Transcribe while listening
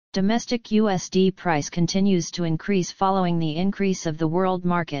Domestic USD price continues to increase following the increase of the world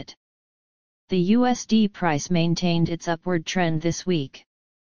market. The USD price maintained its upward trend this week.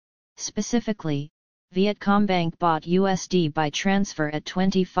 Specifically, Vietcombank bought USD by transfer at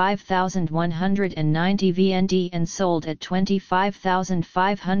 25,190 VND and sold at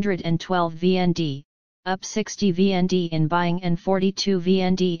 25,512 VND, up 60 VND in buying and 42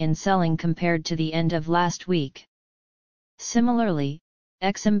 VND in selling compared to the end of last week. Similarly,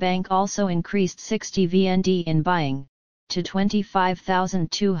 Exim Bank also increased 60 VND in buying, to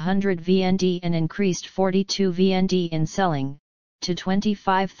 25,200 VND and increased 42 VND in selling, to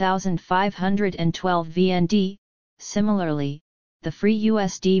 25,512 VND. Similarly, the free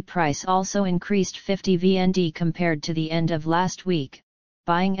USD price also increased 50 VND compared to the end of last week,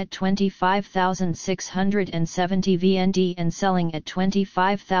 buying at 25,670 VND and selling at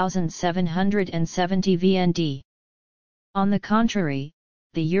 25,770 VND. On the contrary,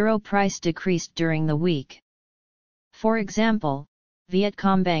 the euro price decreased during the week. For example,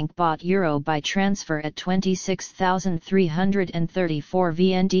 Vietcombank bought euro by transfer at 26,334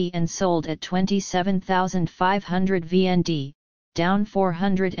 VND and sold at 27,500 VND, down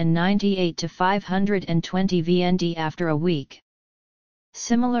 498 to 520 VND after a week.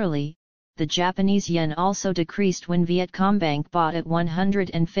 Similarly, the Japanese yen also decreased when Vietcombank bought at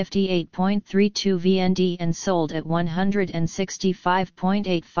 158.32 VND and sold at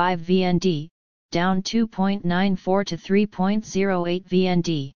 165.85 VND, down 2.94 to 3.08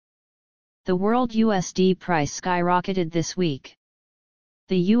 VND. The world USD price skyrocketed this week.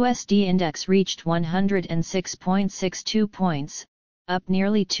 The USD index reached 106.62 points, up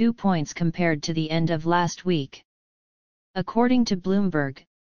nearly 2 points compared to the end of last week. According to Bloomberg,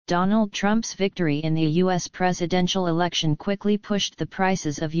 Donald Trump's victory in the U.S. presidential election quickly pushed the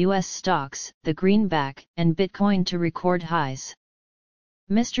prices of U.S. stocks, the greenback, and Bitcoin to record highs.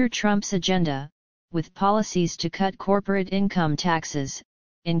 Mr. Trump's agenda, with policies to cut corporate income taxes,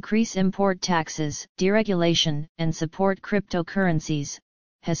 increase import taxes, deregulation, and support cryptocurrencies,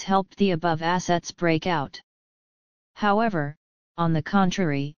 has helped the above assets break out. However, on the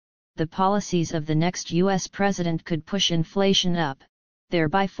contrary, the policies of the next U.S. president could push inflation up,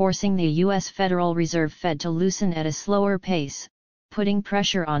 thereby forcing the U.S. Federal Reserve Fed to loosen at a slower pace, putting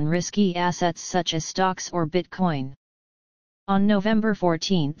pressure on risky assets such as stocks or Bitcoin. On November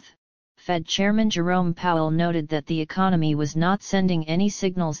 14, Fed Chairman Jerome Powell noted that the economy was not sending any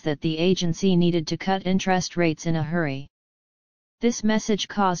signals that the agency needed to cut interest rates in a hurry. This message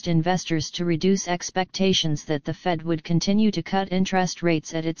caused investors to reduce expectations that the Fed would continue to cut interest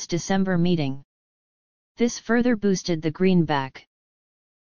rates at its December meeting. This further boosted the greenback.